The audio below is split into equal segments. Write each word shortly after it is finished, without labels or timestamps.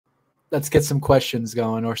let's get some questions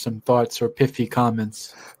going or some thoughts or pithy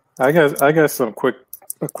comments. I got a quick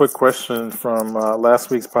question from last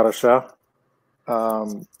week's parasha,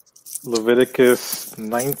 Leviticus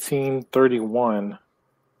 19:31,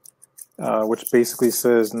 which basically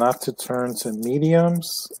says not to turn to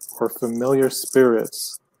mediums or familiar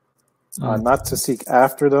spirits, not to seek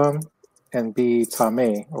after them and be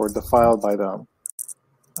tameh or defiled by them.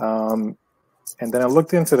 And then I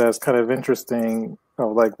looked into that. It's kind of interesting,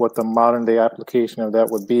 like what the modern day application of that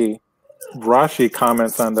would be. Rashi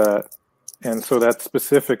comments on that. And so that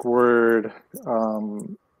specific word,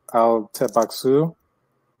 al tebaksu,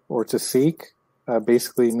 or to seek,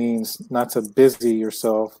 basically means not to busy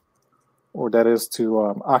yourself, or that is to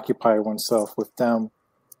occupy oneself with them.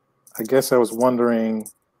 I guess I was wondering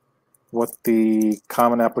what the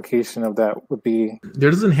common application of that would be. There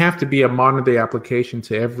doesn't have to be a modern day application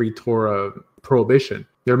to every Torah prohibition.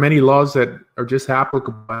 There are many laws that are just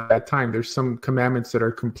applicable at that time. There's some commandments that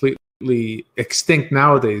are completely extinct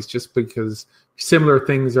nowadays just because similar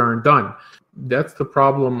things aren't done. That's the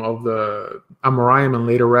problem of the Amoraim and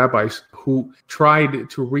later rabbis who tried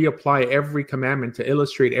to reapply every commandment to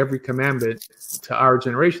illustrate every commandment to our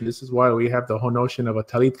generation. This is why we have the whole notion of a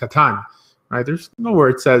talit katan. Right? There's nowhere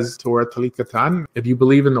it says to wear a talit katan. If you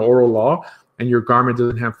believe in the oral law and your garment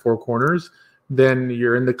doesn't have four corners, then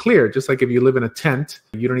you're in the clear. Just like if you live in a tent,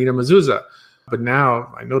 you don't need a mezuzah. But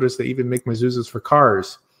now I notice they even make mezuzahs for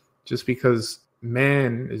cars, just because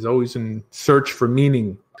man is always in search for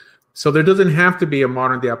meaning. So there doesn't have to be a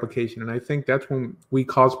modern day application. And I think that's when we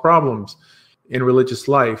cause problems in religious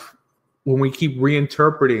life, when we keep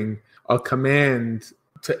reinterpreting a command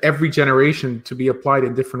to every generation to be applied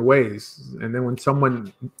in different ways. And then when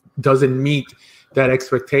someone doesn't meet that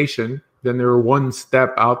expectation, then they're one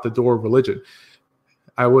step out the door of religion.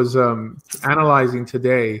 I was analyzing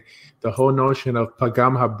today the whole notion of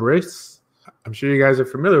pagam habris. I'm sure you guys are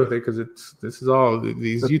familiar with it because this is all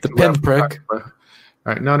these the pinprick. All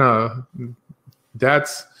right, no,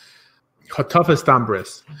 that's hatafestam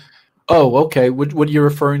bris. Oh, okay. What are you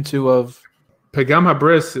referring to of? Pagam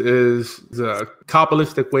habris is a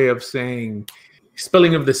Kabbalistic way of saying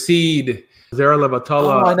spilling of the seed, zera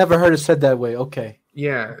levatala. Oh, I never heard it said that way. Okay.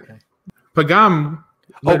 Yeah. Okay. Pagam.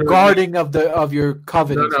 Guarding of your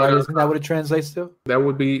covenants, right? Isn't that what it translates to? That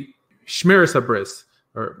would be shmiras habris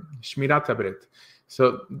or shmirat habrit.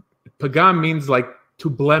 So pagam means like to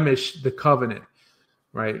blemish the covenant,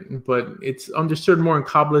 right? But it's understood more in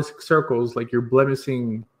Kabbalistic circles, like you're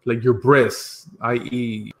blemishing like your bris,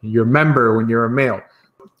 i.e. your member when you're a male.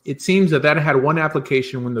 It seems that had one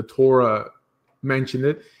application when the Torah mentioned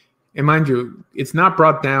it. And mind you, it's not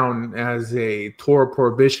brought down as a Torah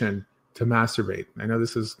prohibition to masturbate. I know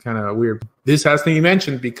this is kind of weird. This has to be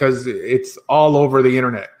mentioned because it's all over the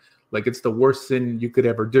internet. Like it's the worst sin you could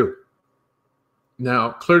ever do.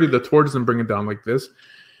 Now, clearly the Torah doesn't bring it down like this.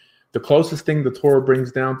 The closest thing the Torah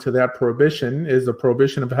brings down to that prohibition is the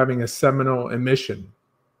prohibition of having a seminal emission,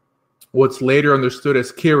 what's later understood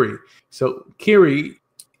as kiri. So kiri,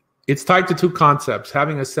 it's tied to two concepts,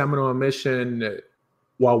 having a seminal emission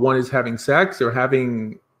while one is having sex or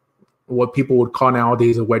having what people would call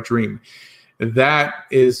nowadays a wet dream. That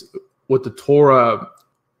is what the Torah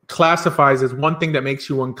classifies as one thing that makes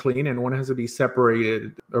you unclean, and one has to be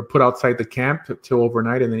separated or put outside the camp till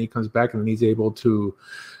overnight, and then he comes back and then he's able to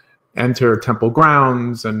enter temple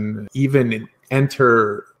grounds and even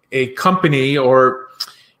enter a company or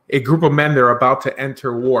a group of men that are about to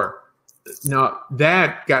enter war. Now,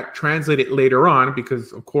 that got translated later on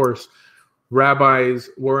because, of course, rabbis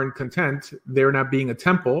weren't content. They're not being a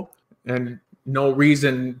temple and no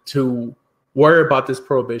reason to worry about this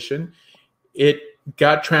prohibition. It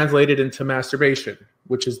got translated into masturbation,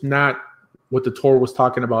 which is not what the Torah was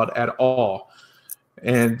talking about at all.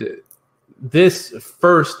 And this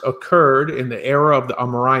first occurred in the era of the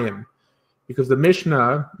Amoraim, because the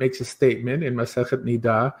Mishnah makes a statement in Masechet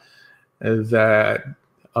Nida that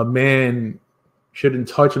a man shouldn't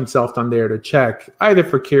touch himself on there to check, either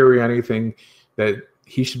for kiri or anything, that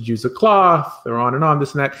he should use a cloth or on,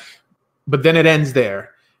 this and that. But then it ends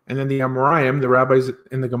there. And then the Amoraim, the rabbis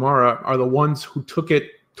in the Gemara, are the ones who took it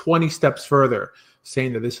 20 steps further,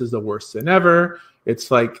 saying that this is the worst sin ever.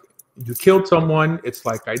 It's like you killed someone. It's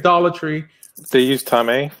like idolatry. They use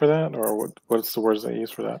tameh for that? Or what's the words they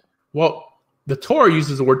use for that? Well, the Torah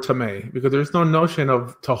uses the word tameh because there's no notion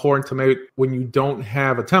of tahor and tameh when you don't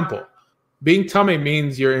have a temple. Being tameh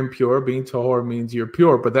means you're impure. Being tahor means you're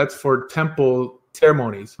pure, but that's for temple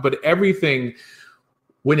ceremonies. But everything,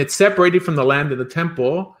 when it's separated from the land of the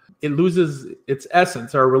temple, it loses its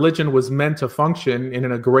essence. Our religion was meant to function in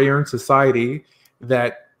an agrarian society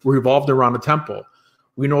that revolved around a temple.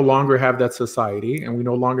 we no longer have that society and we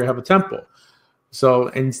no longer have a temple. So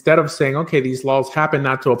instead of saying, okay, these laws happen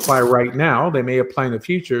not to apply right now, they may apply in the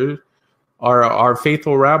future, our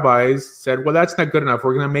faithful rabbis said, well, that's not good enough.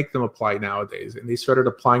 We're going to make them apply nowadays. And they started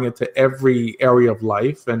applying it to every area of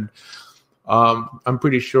life. And I'm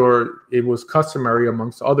pretty sure it was customary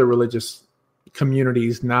amongst other religious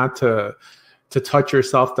communities not to touch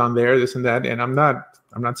yourself down there, this and that. And I'm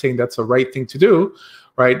not saying that's the right thing to do,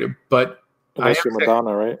 right? But unless you're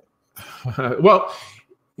Madonna, right? Well,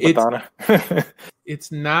 Madonna.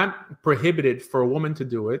 It's not prohibited for a woman to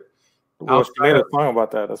do it. Well, she made a song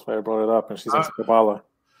about that. That's why I brought it up, and she's into Kabbalah.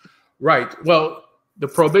 Right. Well, the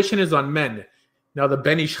prohibition is on men. Now, the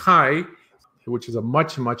Ben Ish Chai, which is a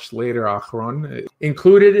much, much later Acharon,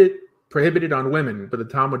 included it, prohibited on women, but the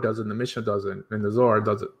Talmud doesn't, the Mishnah doesn't, and the Zohar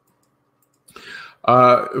doesn't.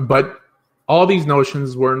 But all these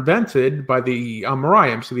notions were invented by the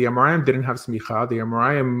Amoraim. So the Amoraim didn't have smicha. The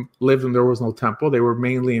Amoraim lived when there was no temple. They were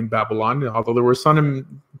mainly in Babylon, although there were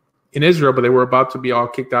some in Israel, but they were about to be all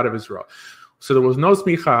kicked out of Israel. So there was no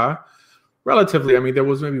smicha. Relatively, I mean, there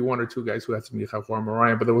was maybe one or two guys who had smicha for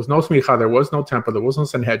Amoraim, but there was no smicha. There was no temple. There was no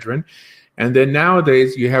Sanhedrin. And then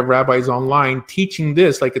nowadays, you have rabbis online teaching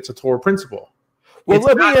this like it's a Torah principle. Well,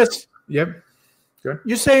 let me ask. Yep. Good.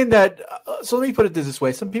 You're saying that. So let me put it this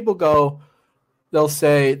way. Some people they'll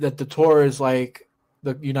say that the Torah is like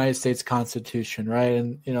the United States Constitution, right?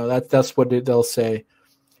 And that's what they'll say.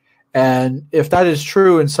 And if that is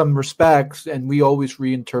true in some respects, and we always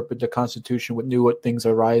reinterpret the Constitution with new things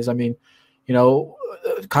arise. I mean,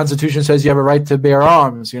 the Constitution says you have a right to bear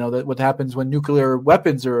arms. That what happens when nuclear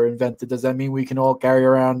weapons are invented? Does that mean we can all carry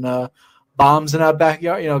around bombs in our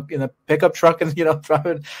backyard? In a pickup truck, and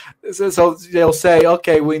driving. So they'll say,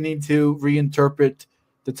 okay, we need to reinterpret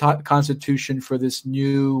the Constitution for this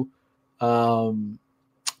new thing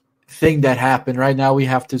that happened. Right now, we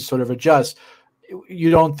have to sort of adjust.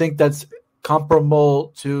 You don't think that's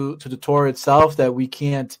comparable to the Torah itself, that we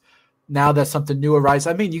can't, now that something new arises?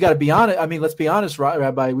 I mean, you got to be honest. I mean, let's be honest,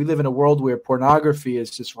 Rabbi. We live in a world where pornography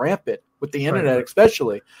is just rampant, with the internet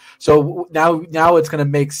especially. So now it's going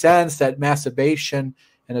to make sense that masturbation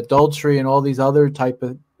and adultery and all these other type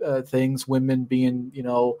of things, women being,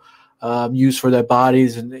 used for their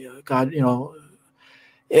bodies, and God,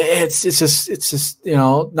 it's just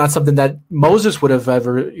not something that Moses would have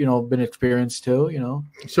ever been experienced to.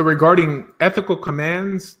 So regarding ethical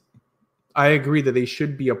commands, I agree that they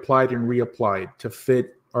should be applied and reapplied to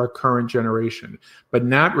fit our current generation, but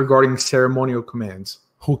not regarding ceremonial commands,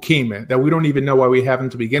 hukim, that we don't even know why we have them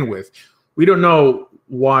to begin with. We don't know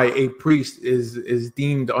why a priest is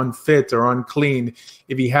deemed unfit or unclean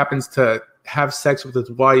if he happens to have sex with his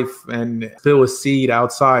wife and spill a seed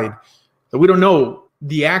outside. So we don't know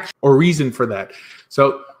the action or reason for that.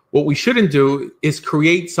 So what we shouldn't do is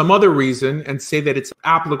create some other reason and say that it's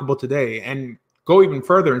applicable today, and go even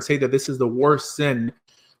further and say that this is the worst sin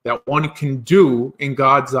that one can do in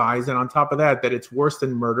God's eyes. And on top of that, that it's worse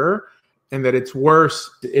than murder, and that it's worse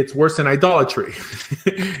than idolatry.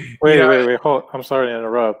 Wait, hold. I'm sorry to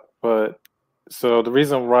interrupt, but so the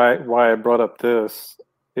reason why I brought up this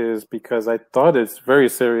is because I thought it's very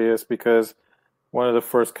serious, because one of the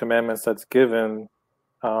first commandments that's given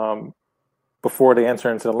before they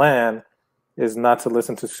enter into the land is not to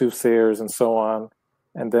listen to soothsayers and so on.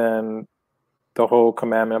 And then the whole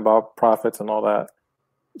commandment about prophets and all that.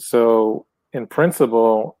 So in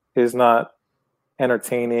principle, is not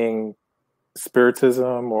entertaining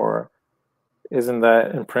spiritism, or isn't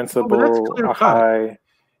that in principle a high?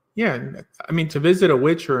 Yeah, I mean, to visit a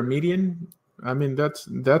witch or a medium, I mean, that's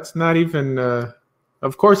not even.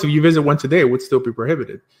 Of course, if you visit one today, it would still be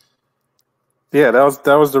prohibited. Yeah,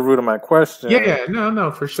 that was the root of my question. Yeah,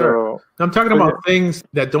 no, for sure. So, I'm talking about things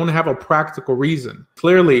that don't have a practical reason.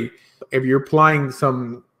 Clearly, if you're applying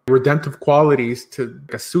some redemptive qualities to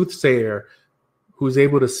a soothsayer who's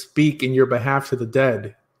able to speak in your behalf to the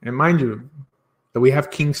dead, and mind you, that we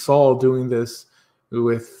have King Saul doing this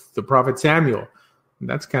with the prophet Samuel.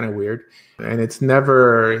 That's kind of weird. And it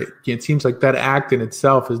seems like that act in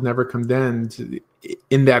itself is never condemned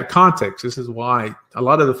in that context. This is why a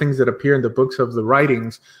lot of the things that appear in the books of the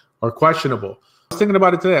writings are questionable. I was thinking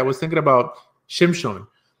about it today. I was thinking about Shimshon,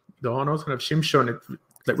 the whole notion of Shimshon.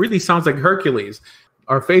 That really sounds like Hercules.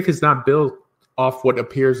 Our faith is not built off what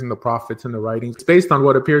appears in the prophets and the writings. It's based on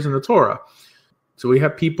what appears in the Torah. So we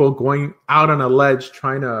have people going out on a ledge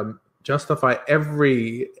trying to justify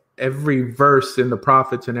every verse in the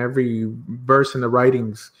prophets and every verse in the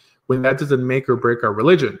writings, when that doesn't make or break our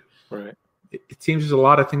religion. Right. It seems there's a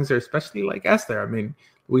lot of things there, especially like Esther. I mean,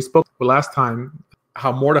 we spoke last time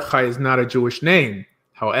how Mordechai is not a Jewish name,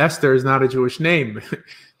 how Esther is not a Jewish name,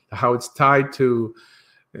 how it's tied to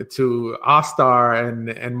Astar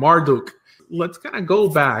and Marduk. Let's kind of go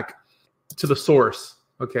back to the source,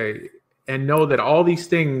 okay, and know that all these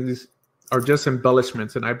things are just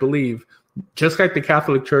embellishments. And I believe, just like the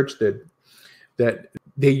Catholic Church did, that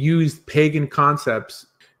they used pagan concepts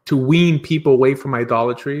to wean people away from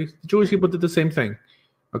idolatry. The Jewish people did the same thing,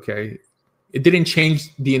 okay? It didn't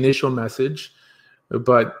change the initial message,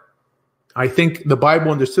 but I think the Bible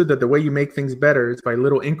understood that the way you make things better is by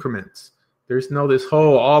little increments. There's no this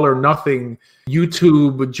whole all or nothing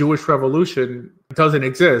YouTube Jewish revolution. It doesn't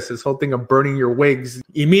exist. This whole thing of burning your wigs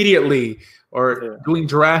immediately or doing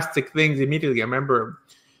drastic things immediately. I remember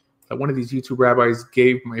that one of these YouTube rabbis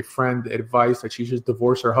gave my friend advice that she should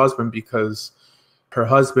divorce her husband because her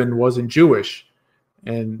husband wasn't Jewish.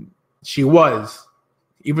 And she was,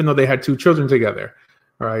 even though they had 2 children together.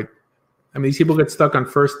 All right. I mean, these people get stuck on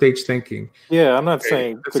first stage thinking. Yeah, I'm not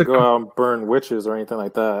saying to go out and burn witches or anything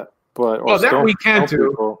like that. But well, that we can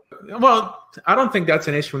do. People. Well, I don't think that's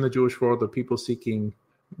an issue in the Jewish world of people seeking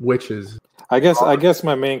witches. I guess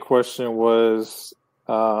my main question was,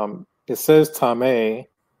 it says Tameh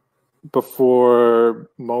before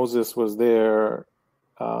Moses was there.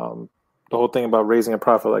 The whole thing about raising a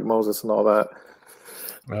prophet like Moses and all that.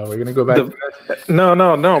 Well, we're gonna go back.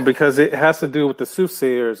 No, because it has to do with the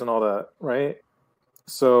soothsayers and all that, right?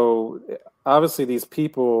 So obviously these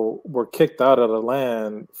people were kicked out of the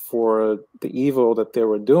land for the evil that they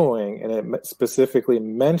were doing, and it specifically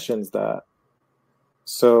mentions that.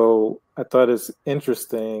 So I thought it's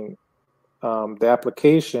interesting, the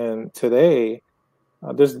application today.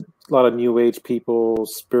 There's a lot of New Age people,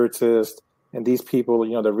 spiritists, and these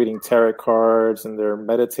people, they're reading tarot cards and they're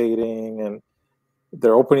meditating and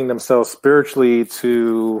they're opening themselves spiritually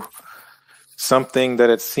to something that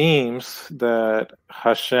it seems that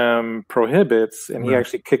Hashem prohibits, and he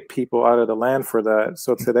actually kicked people out of the land for that.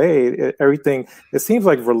 So today, it seems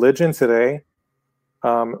like religion today,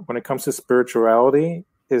 when it comes to spirituality,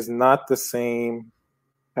 is not the same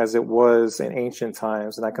as it was in ancient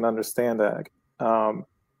times, and I can understand that.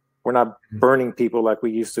 We're not burning people like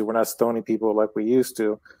we used to. We're not stoning people like we used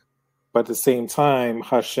to. But at the same time,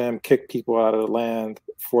 Hashem kicked people out of the land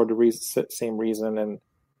for the same reason,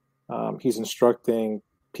 and he's instructing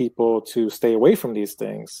people to stay away from these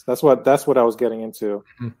things. That's what I was getting into.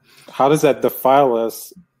 How does that defile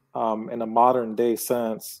us in a modern day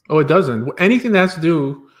sense? Oh, it doesn't. Anything that has to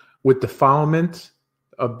do with defilement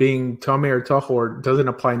of being Tameh or Tahor doesn't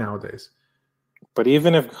apply nowadays. But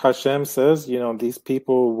even if Hashem says, these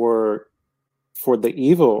people were for the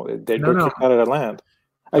evil, they were kicked out of the land.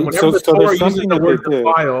 Whenever the Torah uses the word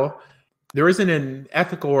defile, there isn't an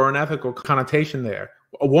ethical or unethical connotation there.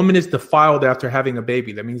 A woman is defiled after having a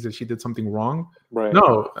baby. That means that she did something wrong. Right.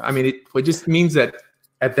 No, I mean, it just means that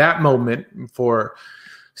at that moment, for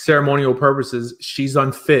ceremonial purposes, she's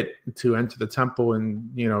unfit to enter the temple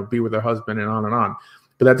and, be with her husband and on and on.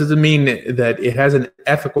 But that doesn't mean that it has an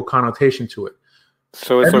ethical connotation to it.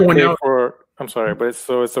 So it's okay for, I'm sorry, but it's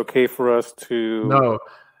okay for us to...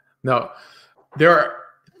 No. There are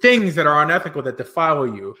things that are unethical that defile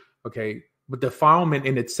you, okay? But defilement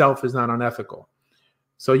in itself is not unethical.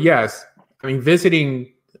 So yes, I mean,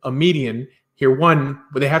 visiting a median here,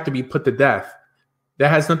 but they have to be put to death. That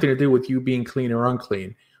has nothing to do with you being clean or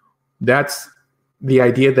unclean. That's the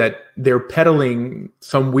idea that they're peddling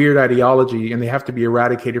some weird ideology and they have to be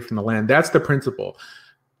eradicated from the land. That's the principle.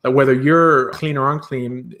 That whether you're clean or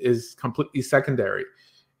unclean is completely secondary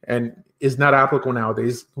and is not applicable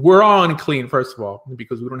nowadays. We're all unclean, first of all,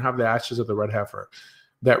 because we don't have the ashes of the red heifer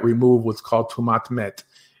that remove what's called tumat met,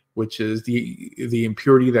 which is the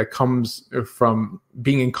impurity that comes from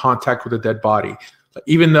being in contact with a dead body.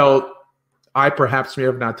 Even though I perhaps may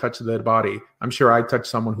have not touched the dead body, I'm sure I touched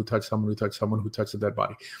someone who touched someone who touched someone who touched the dead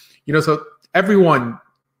body. So everyone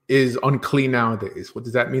is unclean nowadays. What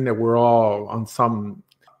does that mean? That we're all on some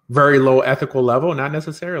very low ethical level? Not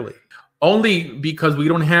necessarily. Only because we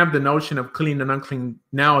don't have the notion of clean and unclean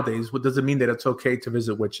nowadays, what does it mean that it's okay to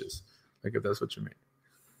visit witches? Like, if that's what you mean.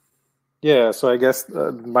 Yeah, so I guess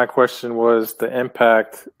my question was the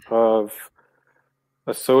impact of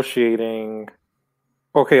associating.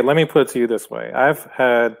 Okay, let me put it to you this way. I've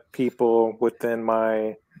had people within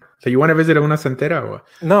my... So you want to visit una santera? Or?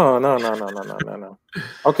 No.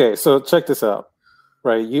 Okay, so check this out.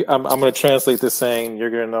 Right, I'm going to translate this saying. You're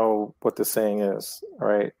going to know what the saying is. All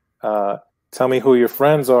right. Tell me who your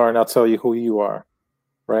friends are, and I'll tell you who you are.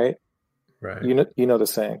 Right. Right. You know the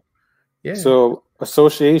saying. Yeah. So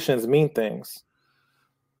associations mean things.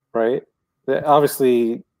 Right.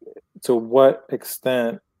 Obviously, to what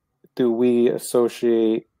extent do we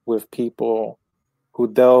associate with people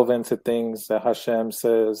who delve into things that Hashem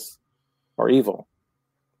says are evil.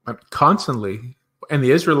 Constantly. And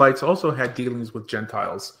the Israelites also had dealings with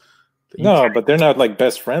Gentiles. No, but they're not like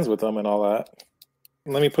best friends with them and all that.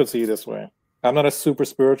 Let me put it to you this way. I'm not a super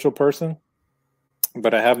spiritual person,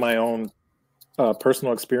 but I have my own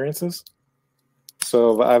personal experiences.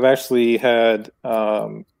 So I've actually had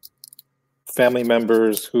family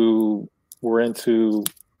members who were into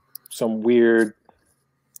some weird,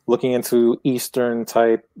 looking into Eastern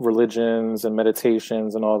type religions and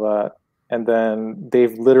meditations and all that. And then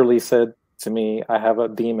they've literally said to me, I have a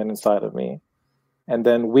demon inside of me. And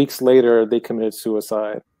then weeks later, they committed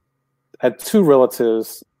suicide. I had two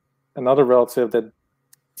relatives, another relative that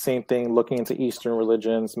same thing, looking into Eastern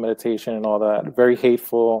religions, meditation and all that, very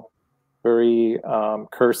hateful, very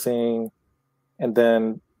cursing. And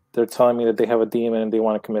then they're telling me that they have a demon and they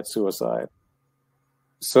want to commit suicide.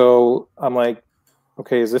 So I'm like,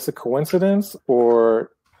 okay, is this a coincidence,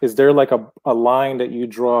 or is there like a line that you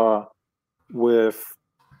draw with,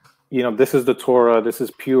 you know, this is the Torah, this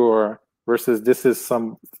is pure, versus this is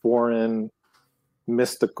some foreign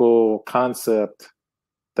mystical concept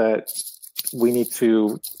that we need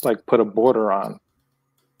to like put a border on?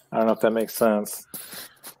 I don't know if that makes sense.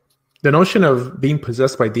 The notion of being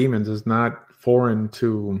possessed by demons is not foreign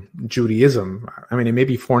to Judaism. I mean, it may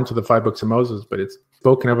be foreign to the 5 books of Moses, but it's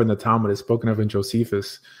spoken of in the Talmud, it's spoken of in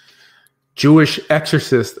Josephus. Jewish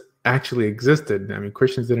exorcists actually existed. I mean,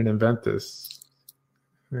 Christians didn't invent this.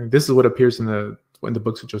 I mean, this is what appears in the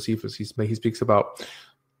books of Josephus. He speaks about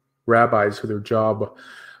rabbis who their job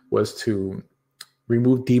was to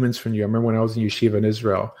remove demons from you. I remember when I was in yeshiva in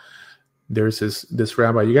Israel, there's this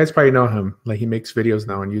rabbi. You guys probably know him. Like, he makes videos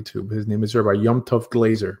now on YouTube. His name is Rabbi Yom Tov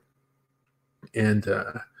Glazer. And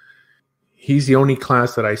he's the only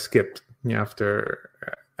class that I skipped after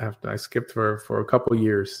I skipped for a couple of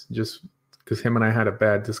years, just because him and I had a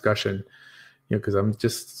bad discussion, because I'm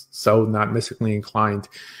just so not mystically inclined.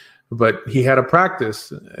 But he had a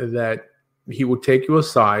practice that he would take you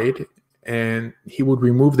aside and he would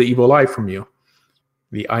remove the evil eye from you.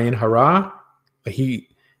 The ayin hara, he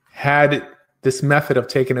had this method of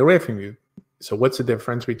taking it away from you. So what's the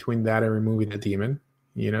difference between that and removing the demon?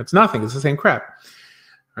 It's nothing. It's the same crap.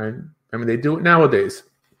 Right? I mean, they do it nowadays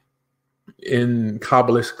in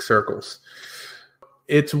Kabbalistic circles.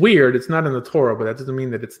 It's weird. It's not in the Torah, but that doesn't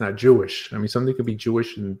mean that it's not Jewish. I mean, something could be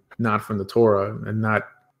Jewish and not from the Torah, and not.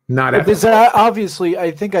 There's obviously,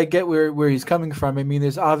 I think I get where he's coming from. I mean,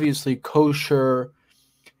 there's obviously kosher.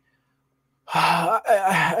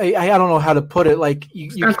 I don't know how to put it. Like,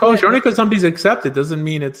 it's not kosher. Only because somebody's accepted doesn't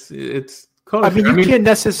mean it's kosher. I mean, you can't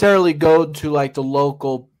necessarily go to like the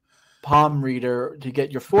local palm reader to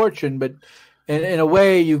get your fortune, but in a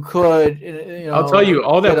way you could. I'll tell you,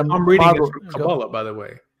 all that palm reading is from Kabbalah, by the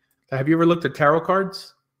way. Have you ever looked at tarot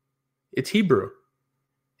cards? It's Hebrew,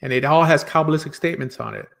 and it all has Kabbalistic statements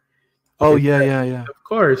on it. Oh, yeah. Of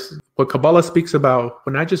course. What Kabbalah speaks about,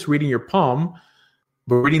 we're not just reading your palm,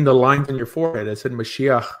 but reading the lines on your forehead. I said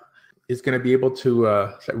Mashiach is going to be able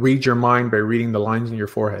to read your mind by reading the lines in your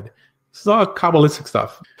forehead. This is all Kabbalistic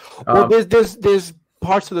stuff. Well, there's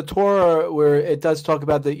parts of the Torah where it does talk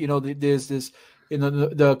about that. There's this.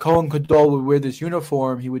 The Kohen Gadol would wear this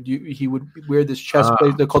uniform. He would wear this chest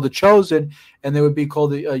plate. They're called the Chosen, and they would be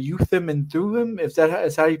called the Euthim and Thummim, if that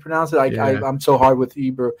is how you pronounce it. I'm so hard with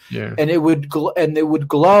Hebrew. Yeah. And it would glow,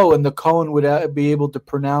 and the Kohen would be able to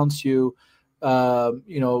pronounce you,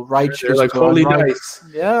 righteous. They're like holy dice.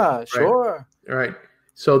 Yeah, right. Sure. Right.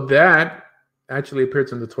 So that actually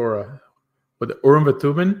appears in the Torah with the Urim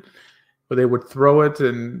V'Tumim, where they would throw it,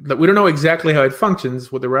 and we don't know exactly how it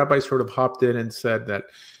functions. What the rabbi sort of hopped in and said that,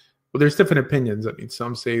 well, there's different opinions. I mean,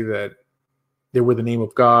 some say that they were the name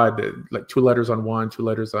of God, like 2 letters on one, 2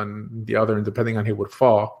 letters on the other, and depending on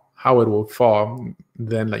how it would fall,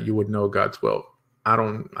 then like you would know God's will. I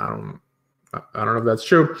don't know if that's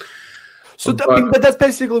true. So, but that's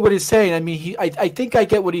basically what he's saying. I mean, I think I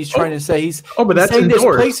get what he's trying to say. But that's saying endorsed.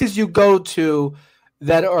 There's places you go to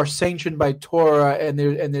that are sanctioned by Torah, and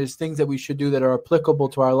there's things that we should do that are applicable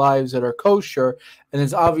to our lives that are kosher, and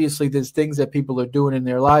there's things that people are doing in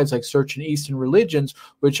their lives, like searching Eastern religions,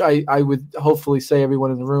 which I would hopefully say everyone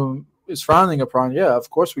in the room is frowning upon. Yeah, of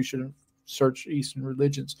course we shouldn't search Eastern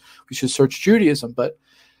religions. We should search Judaism, but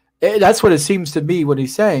that's what it seems to me what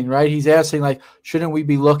he's saying, right? He's asking, like, shouldn't we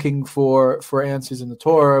be looking for answers in the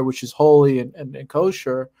Torah, which is holy and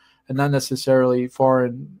kosher, and not necessarily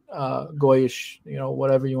foreign, goyish,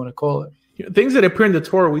 whatever you want to call it. Things that appear in the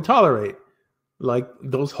Torah we tolerate, like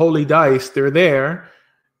those holy dice, they're there,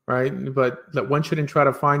 right? But that one shouldn't try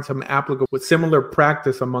to find some applicable with similar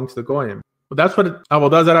practice amongst the goyim. Well, that's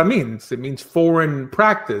what does that mean? It means foreign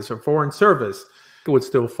practice or foreign service. It would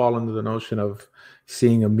still fall under the notion of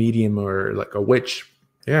seeing a medium or like a witch.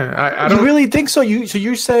 Yeah, I don't really think so.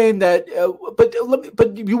 You're saying that,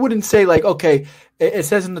 but you wouldn't say like, okay, it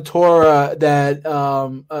says in the Torah that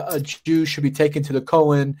a Jew should be taken to the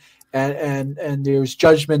Kohen, and there's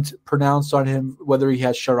judgment pronounced on him whether he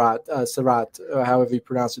has sarat, however you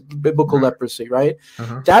pronounce it, biblical leprosy, right?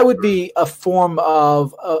 That would be a form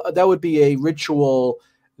of that would be a ritual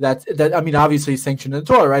that I mean, obviously sanctioned in the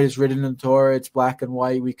Torah, right? It's written in the Torah. It's black and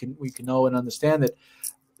white. We can know and understand it.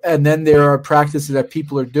 And then there are practices that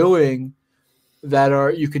people are doing that are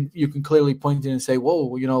you can clearly point in and say, whoa,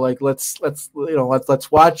 like let's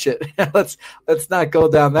watch it. let's not go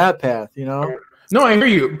down that path, No, I hear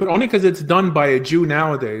you, but only because it's done by a Jew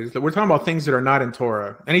nowadays. We're talking about things that are not in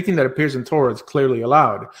Torah. Anything that appears in Torah is clearly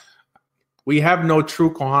allowed. We have no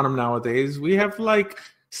true Kohanim nowadays. We have like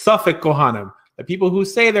Suffolk Kohanim. The people who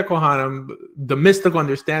say they're Kohanim, the mystical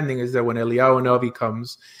understanding is that when Eliyahu Navi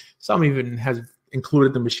comes, some even has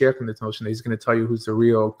included the Mashiach in the notion that he's going to tell you who's the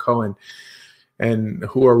real Cohen and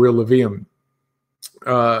who are real Levium.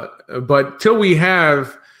 But till we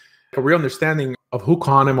have a real understanding of who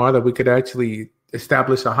Kohanim are, that we could actually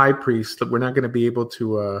establish a high priest, that we're not going to be able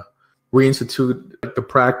to reinstitute the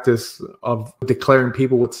practice of declaring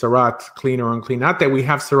people with sarat clean or unclean. Not that we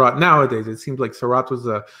have sarat nowadays. It seems like sarat was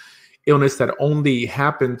a illness that only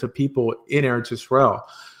happened to people in Eretz Yisrael.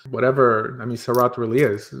 Whatever, I mean, sarat really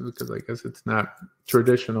is, because I guess it's not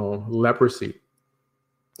traditional leprosy.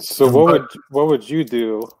 So what would you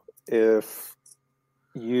do if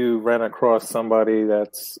you ran across somebody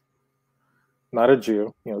that's not a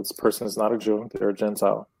Jew? This person is not a Jew; they're a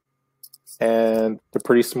Gentile, and they're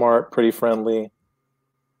pretty smart, pretty friendly.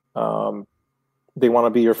 They want to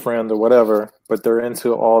be your friend or whatever, but they're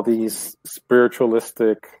into all these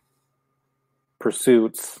spiritualistic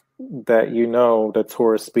pursuits that that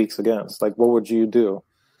Torah speaks against. Like, what would you do?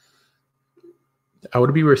 I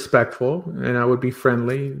would be respectful and I would be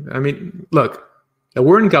friendly. I mean, look,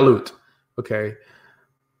 we're in Galut, okay?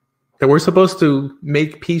 That we're supposed to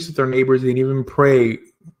make peace with our neighbors and even pray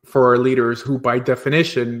for our leaders who, by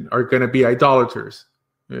definition, are going to be idolaters.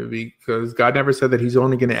 Because God never said that he's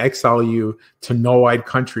only going to exile you to no-eyed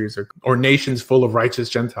countries or nations full of righteous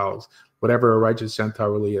Gentiles, whatever a righteous Gentile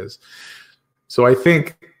really is. So I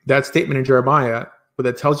think that statement in Jeremiah,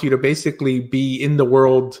 that tells you to basically be in the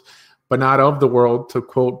world, but not of the world, to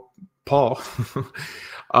quote Paul,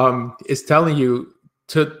 is telling you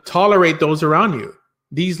to tolerate those around you.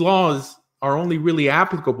 These laws are only really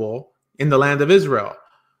applicable in the land of Israel.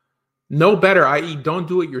 No better, i.e. don't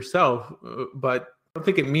do it yourself, but I don't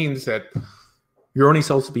think it means that you're only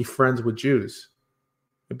supposed to be friends with Jews,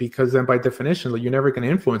 because then by definition, you're never going to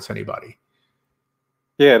influence anybody.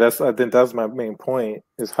 Yeah, I think that's my main point,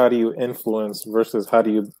 is how do you influence versus how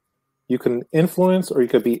do you can influence or you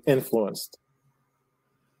could be influenced,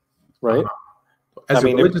 right? As a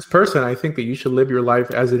religious person, I think that you should live your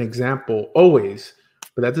life as an example always,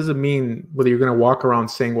 but that doesn't mean whether you're going to walk around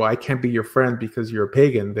saying, well, I can't be your friend because you're a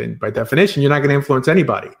pagan. Then by definition, you're not going to influence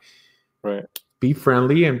anybody. Right. Be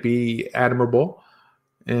friendly and be admirable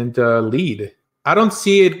and lead. I don't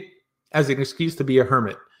see it as an excuse to be a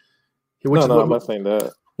hermit. I'm not saying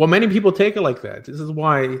that. Well, many people take it like that. This is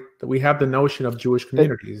why that we have the notion of Jewish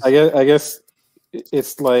communities. I guess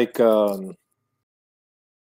it's like,